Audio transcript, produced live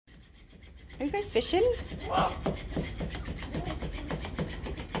Are you guys fishing?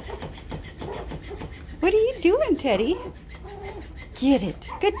 What are you doing, Teddy? Get it.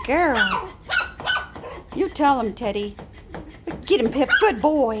 Good girl. You tell him, Teddy. Get him, Pip. Good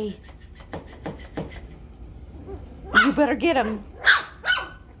boy. You better get him.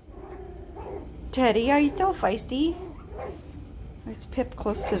 Teddy, are you so feisty? It's Pip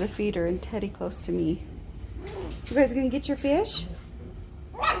close to the feeder and Teddy close to me. You guys gonna get your fish?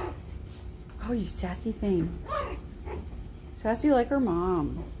 Oh, you sassy thing. Sassy like her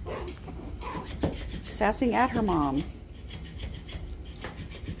mom. Sassing at her mom.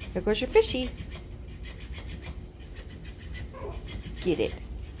 There goes your fishy. Get it.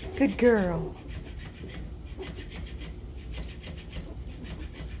 Good girl.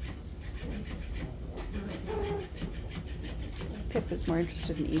 Pip is more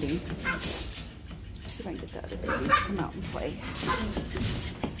interested in eating. Let's see if I can get the other babies to come out and play.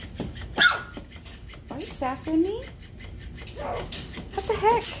 Are you sassing me? What the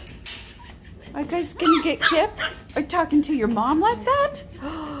heck? Are you guys gonna get Kip? Are you talking to your mom like that?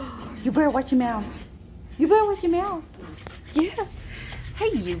 You better watch your mouth. You better watch your mouth. Yeah.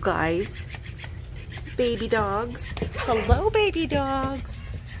 Hey, you guys. Baby dogs. Hello, baby dogs.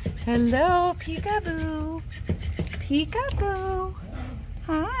 Hello, peekaboo. Peekaboo.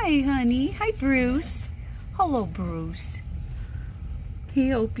 Hi, honey. Hi, Bruce. Hello, Bruce.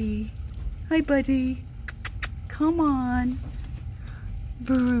 Hey, Opie. Hi, buddy. Come on.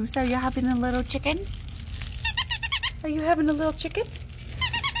 Bruce, are you having a little chicken? Are you having a little chicken?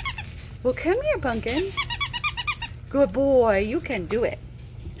 Well, come here, Pumpkin. Good boy. You can do it.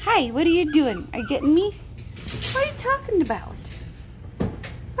 Hi, what are you doing? Are you getting me? What are you talking about?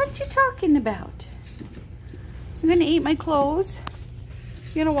 What are you talking about? I'm gonna eat my clothes.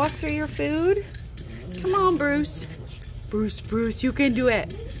 You gonna walk through your food? Come on, Bruce. Bruce, you can do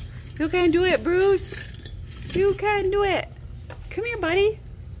it. You can do it, Bruce. You can do it. Come here, buddy.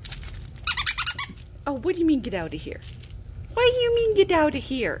 Oh, what do you mean get out of here? What do you mean get out of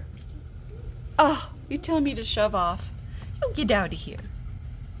here? Oh, you're telling me to shove off. You get out of here.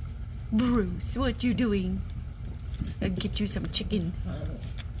 Bruce, what you doing? I'll get you some chicken.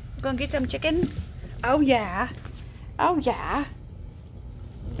 Gonna get some chicken? Oh, yeah. Oh, yeah.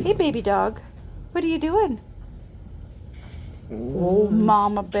 Hey, baby dog. What are you doing? Oh,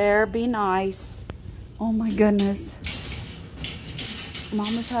 Mama Bear, be nice. Oh, my goodness.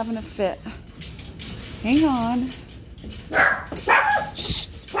 Mama's having a fit. Hang on. Shh.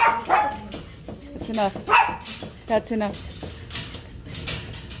 That's enough. That's enough.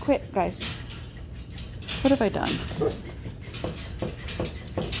 Quit, guys. What have I done?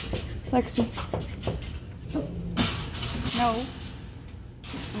 Lexi. No.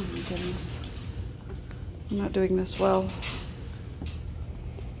 Oh my goodness. I'm not doing this well.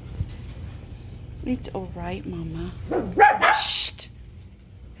 It's alright, Mama. Shh.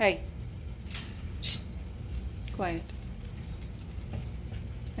 Hey. Shh. Quiet.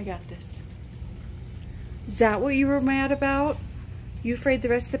 I got this. Is that what you were mad about? You afraid the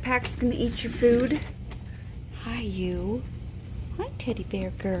rest of the pack's gonna eat your food? Hi, you. Hi, teddy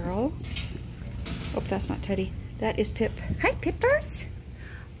bear girl. Oh, that's not Teddy. That is Pip. Hi, Pippers.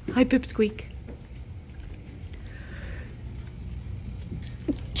 Hi, Pipsqueak.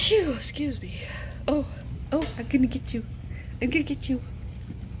 Phew, excuse me. Oh, I'm gonna get you. I'm gonna get you.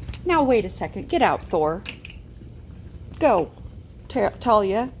 Now, wait a second. Get out, Thor. Go.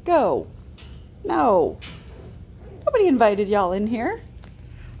 Talia, go. No. Nobody invited y'all in here.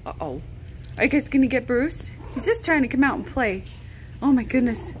 Uh-oh. Are you guys gonna get Bruce? He's just trying to come out and play. Oh my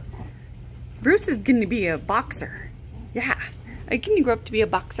goodness. Bruce is gonna be a boxer. Yeah. Can you grow up to be a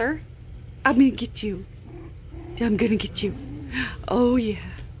boxer? I'm gonna get you. I'm gonna get you. Oh yeah.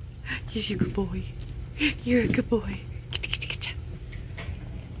 You're a good boy. You're a good boy.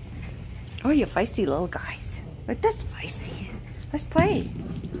 Oh, you feisty little guys. Like, that's feisty. Let's play.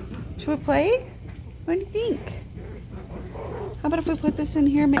 Should we play? What do you think? How about if we put this in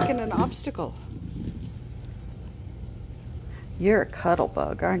here, make it an obstacle? You're a cuddle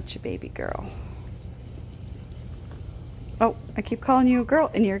bug, aren't you, baby girl? Oh, I keep calling you a girl,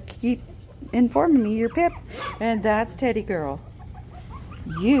 and you keep informing me you're Pip, and that's Teddy girl.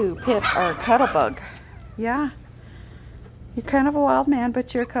 You, Pip, are a cuddle bug. Yeah. You're kind of a wild man,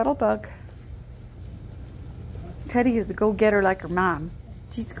 but you're a cuddle bug. Teddy is a go-getter like her mom.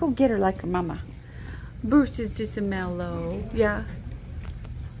 She's a go-getter like her mama. Bruce is just a mellow. Yeah.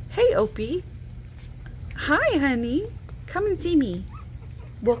 Hey, Opie. Hi, honey. Come and see me.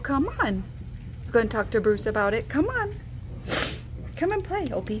 Well, come on. We're going to talk to Bruce about it. Come on. Come and play,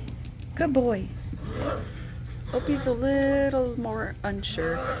 Opie. Good boy. Opie's a little more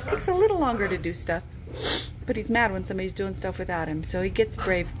unsure. Takes a little longer to do stuff. But he's mad when somebody's doing stuff without him. So he gets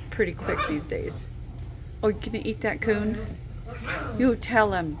brave pretty quick these days. Oh, you gonna eat that coon? You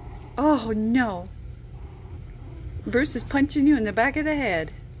tell him. Oh, no. Bruce is punching you in the back of the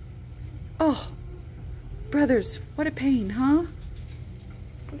head. Oh, brothers, what a pain, huh?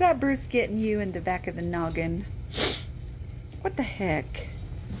 Is that Bruce getting you in the back of the noggin? What the heck?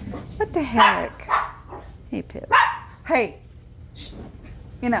 What the heck? Hey, Pip. Hey! Shh.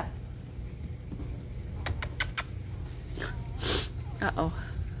 You know. Uh-oh.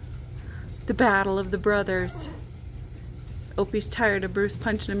 The battle of the brothers. Opie's tired of Bruce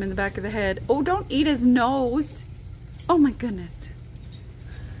punching him in the back of the head. Oh, don't eat his nose. Oh, my goodness.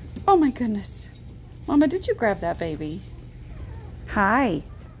 Oh, my goodness. Mama, did you grab that baby? Hi.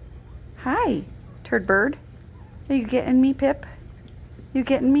 Hi, turd bird. Are you getting me, Pip? You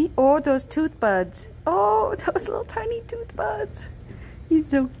getting me? Oh, those tooth buds. Oh, those little tiny tooth buds. You're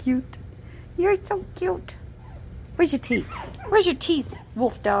so cute. You're so cute. Where's your teeth? Where's your teeth,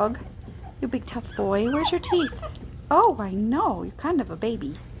 wolf dog? You big tough boy. Where's your teeth? Oh, I know. You're kind of a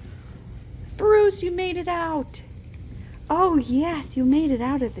baby. Bruce, you made it out. Oh, yes, you made it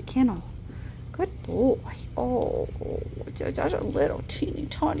out of the kennel. Good boy. Oh, that's a little teeny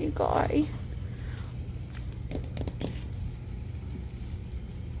tiny guy.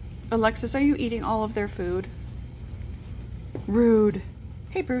 Alexis, are you eating all of their food? Rude.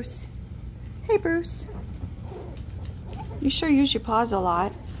 Hey, Bruce. Hey, Bruce. You sure use your paws a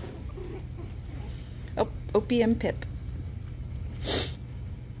lot. Oh, Opie and Pip.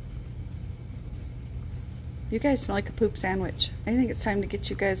 You guys smell like a poop sandwich. I think it's time to get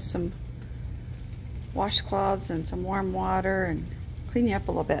you guys some washcloths and some warm water and clean you up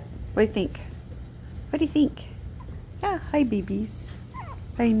a little bit. What do you think? What do you think? Yeah, hi babies.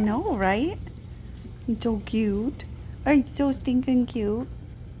 I know, right? You're so cute. Are you so stinking cute?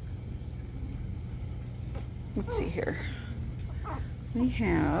 Let's see here. We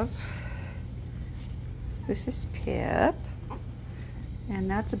have, this is Pip, and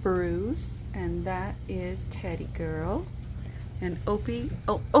that's Bruce, and that is Teddy Girl, and Opie.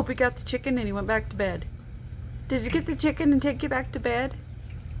 Oh, Opie got the chicken and he went back to bed. Did you get the chicken and take you back to bed?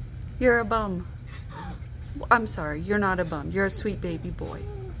 You're a bum. I'm sorry, you're not a bum. You're a sweet baby boy.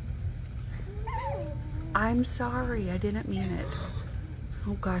 I'm sorry, I didn't mean it.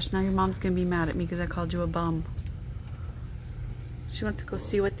 Oh gosh, now your mom's gonna be mad at me because I called you a bum. She wants to go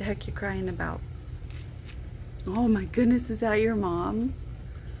see what the heck you're crying about. Oh my goodness, is that your mom?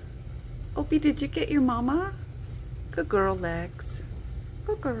 Opie, did you get your mama? Good girl, Lex.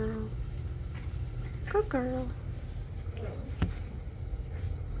 Good girl. Good girl.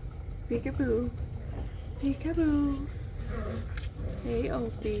 Peekaboo. Peekaboo. Hey,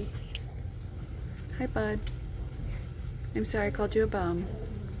 Opie. Hi, bud. I'm sorry I called you a bum.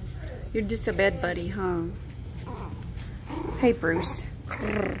 You're just a bed buddy, huh? Hey, Bruce.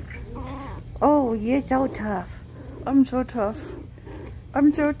 Oh, you're so tough. I'm so tough.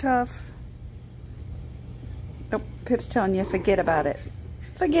 I'm so tough. Oh, Pip's telling you, forget about it.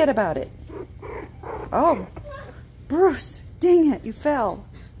 Forget about it. Oh, Bruce, dang it, you fell.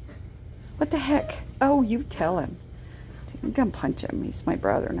 What the heck? Oh, you tell him. I'm gonna punch him. He's my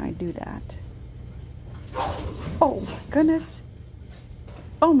brother and I do that. Oh my goodness.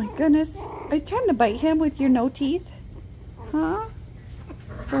 Oh my goodness. Are you trying to bite him with your no teeth? Huh?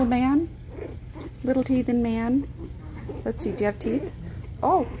 Little man? Little teethin' man? Let's see, do you have teeth?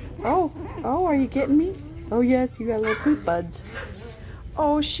 Oh, oh, oh, are you getting me? Oh yes, you got little tooth buds.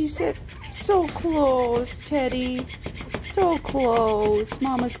 Oh, she said, so close, Teddy. So close.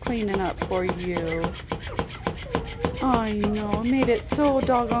 Mama's cleaning up for you. I know, I made it so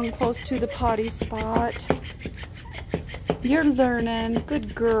doggone close to the potty spot. You're learning.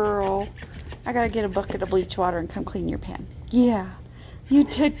 Good girl. I gotta get a bucket of bleach water and come clean your pen. Yeah. You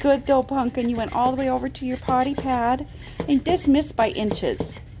did good though, Pumpkin. You went all the way over to your potty pad and just missed by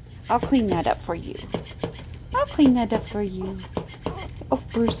inches. I'll clean that up for you. I'll clean that up for you. Oh,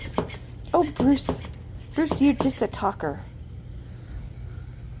 Bruce. Oh, Bruce. Bruce, you're just a talker.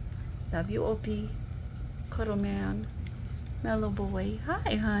 Love you, Opie. Cuddle man. Mellow boy.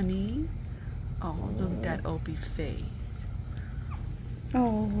 Hi, honey. Oh, look at that Opie face.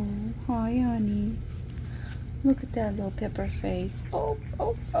 Oh, hi, honey. Look at that little pepper face. Oh,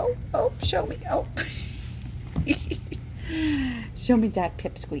 oh, oh, oh, show me. Oh. Show me that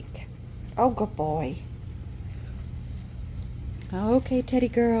pipsqueak. Oh, good boy. Okay, Teddy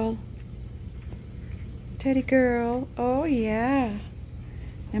girl. Teddy girl. Oh, yeah.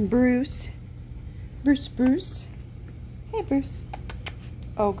 And Bruce. Bruce. Hey, Bruce.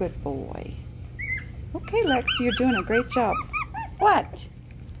 Oh, good boy. Okay, Lex, you're doing a great job. What?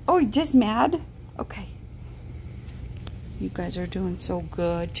 Oh, you're just mad? Okay. You guys are doing so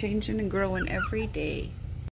good, changing and growing every day.